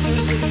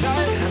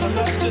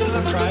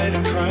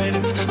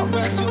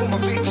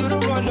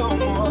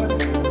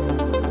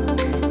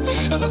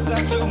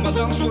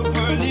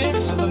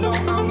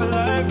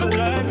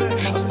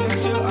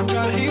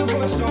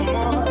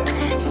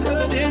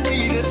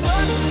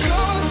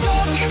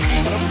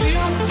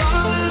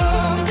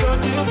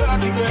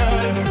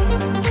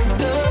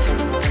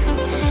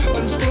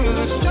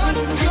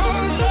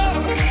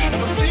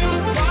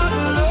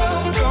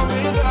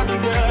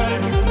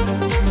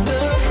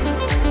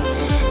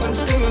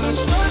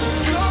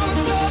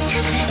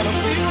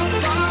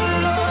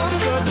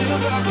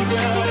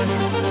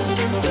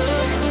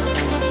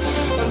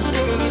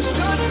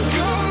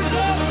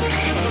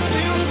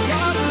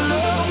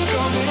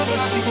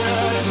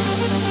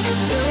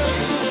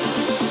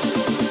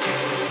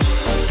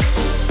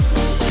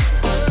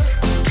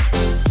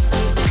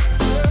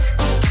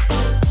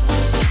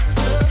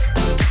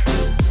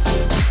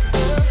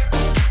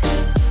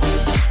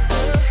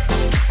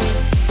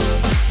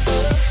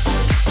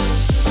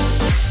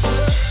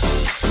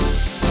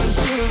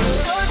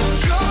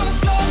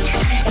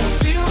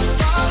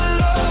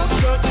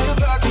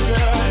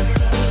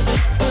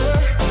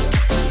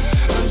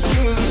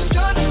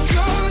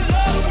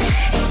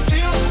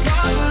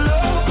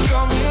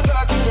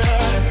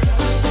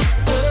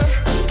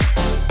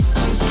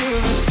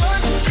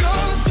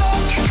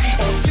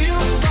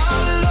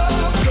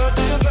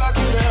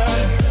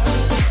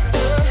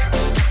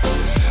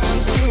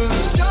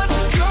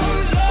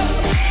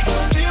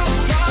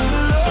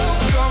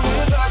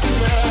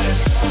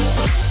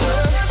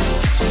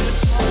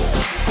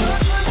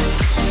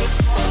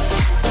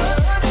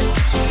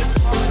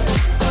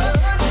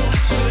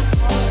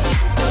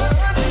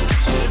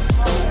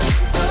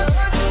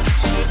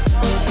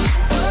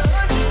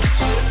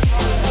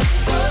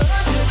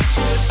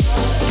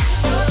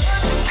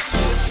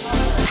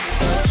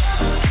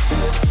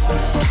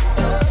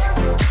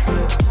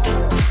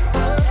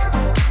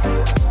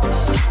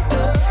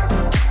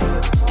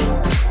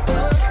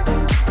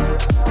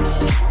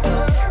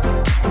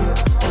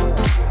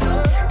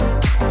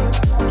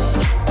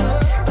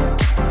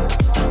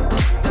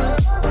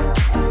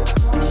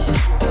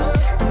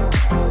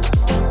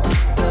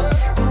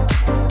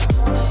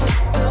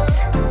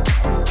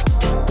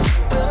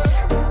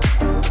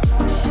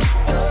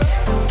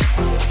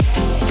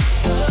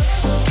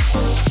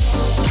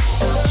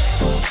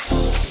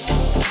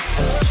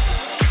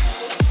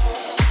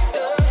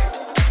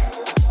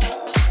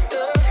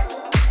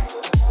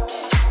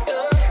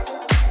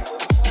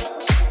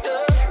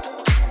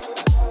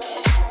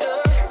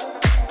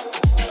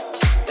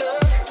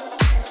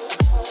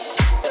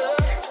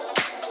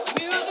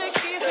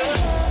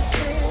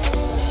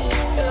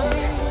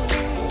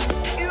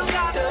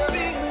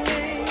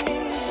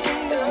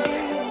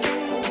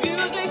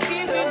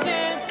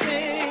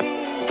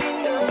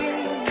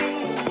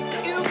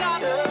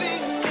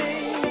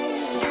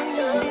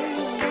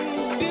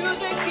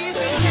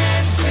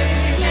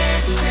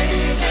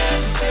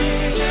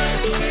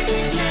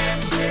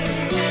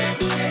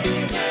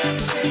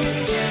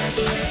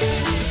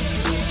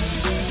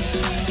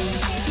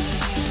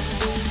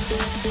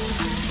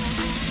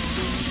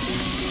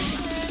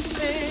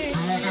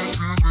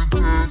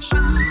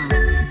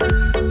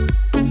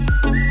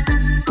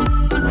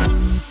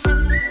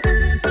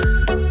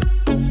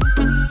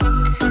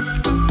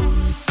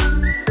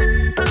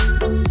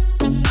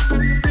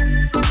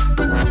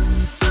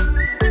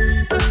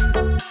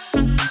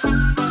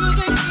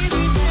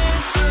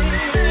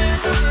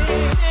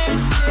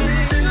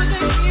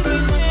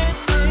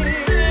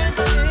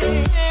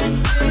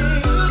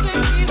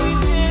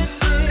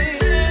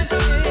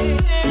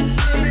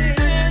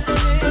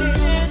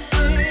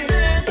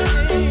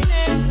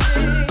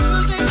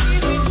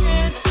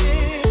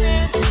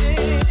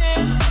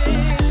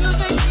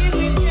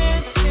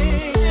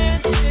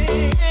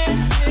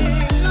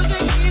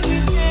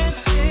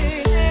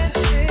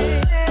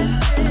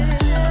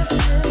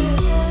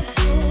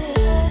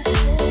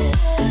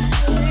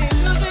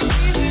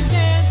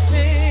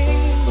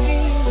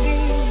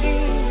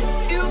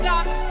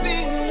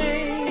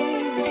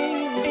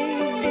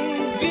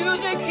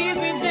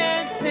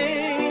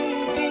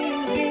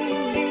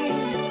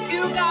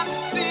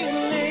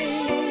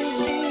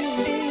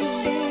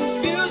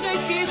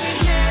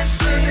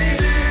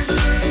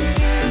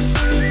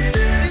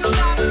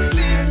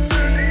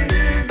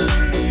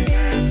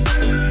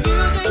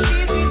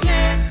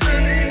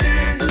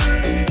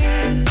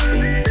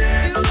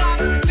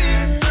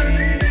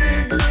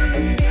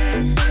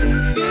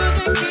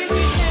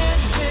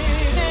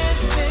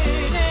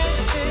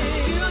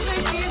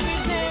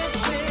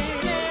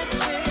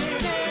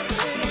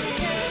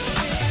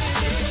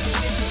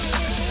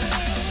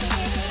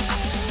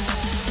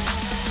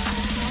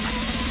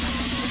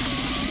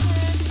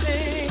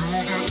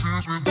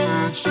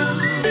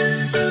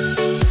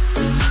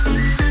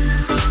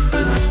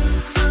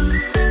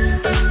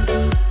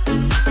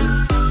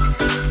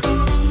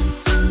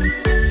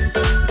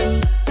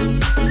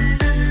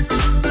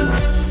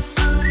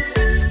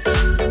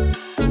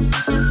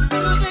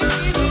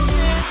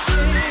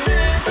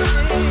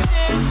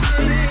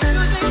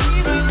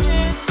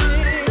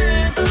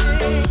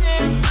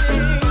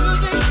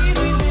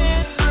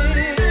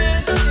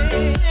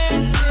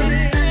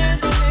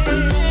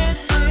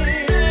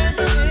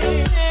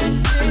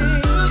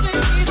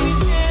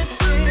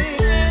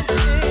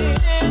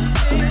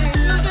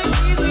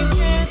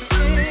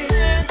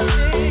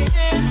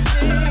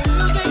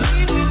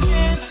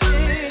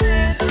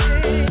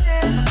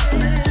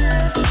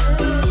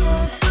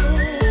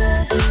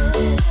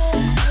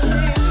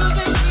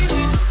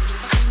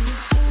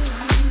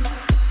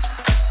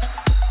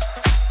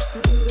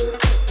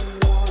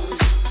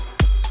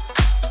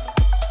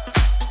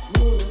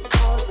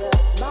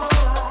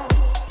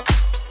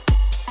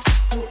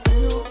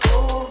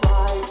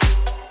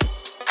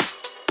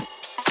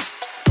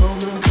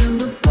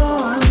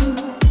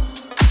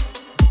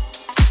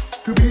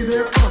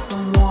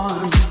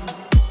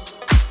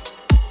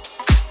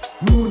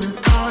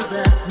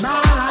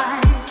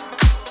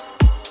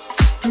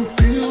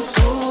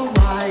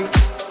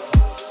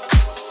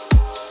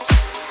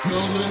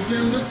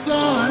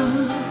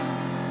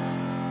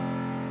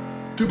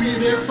to be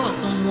there for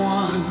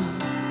someone.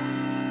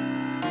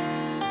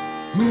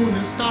 Moon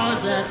and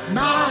stars at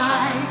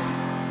night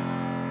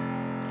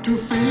to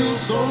feel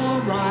so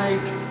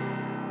right.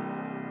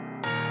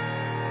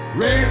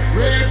 Red,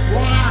 red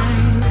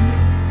wine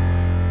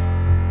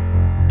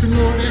to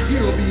know that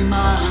you'll be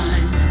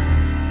mine.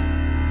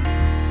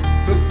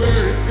 The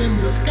birds in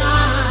the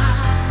sky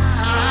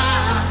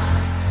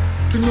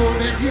to know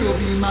that you'll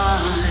be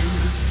mine.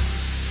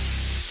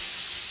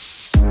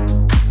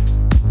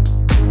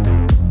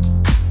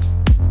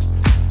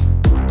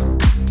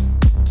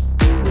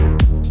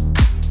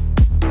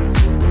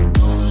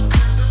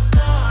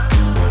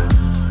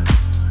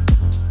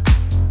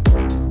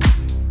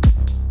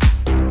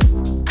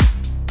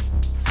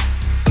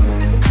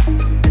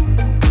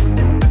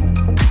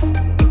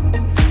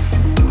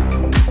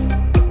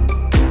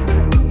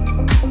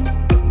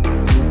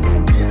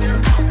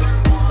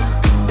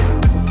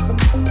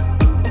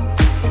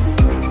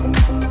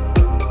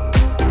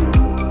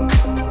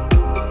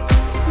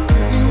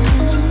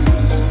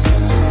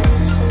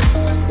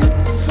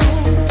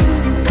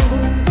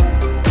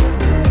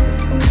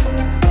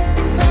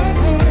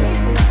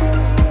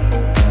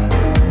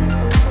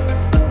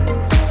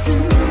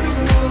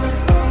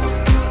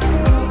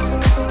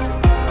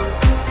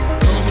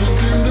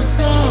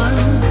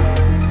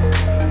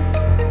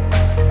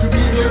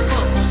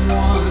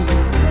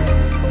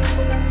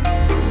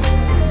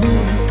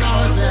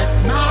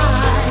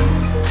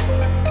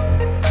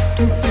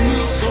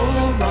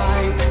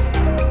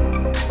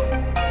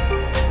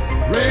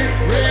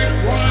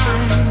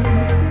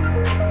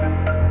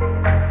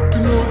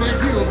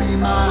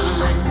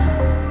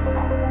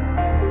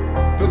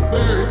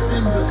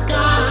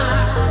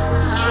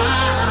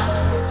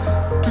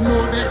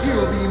 Know that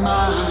you'll be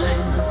mine.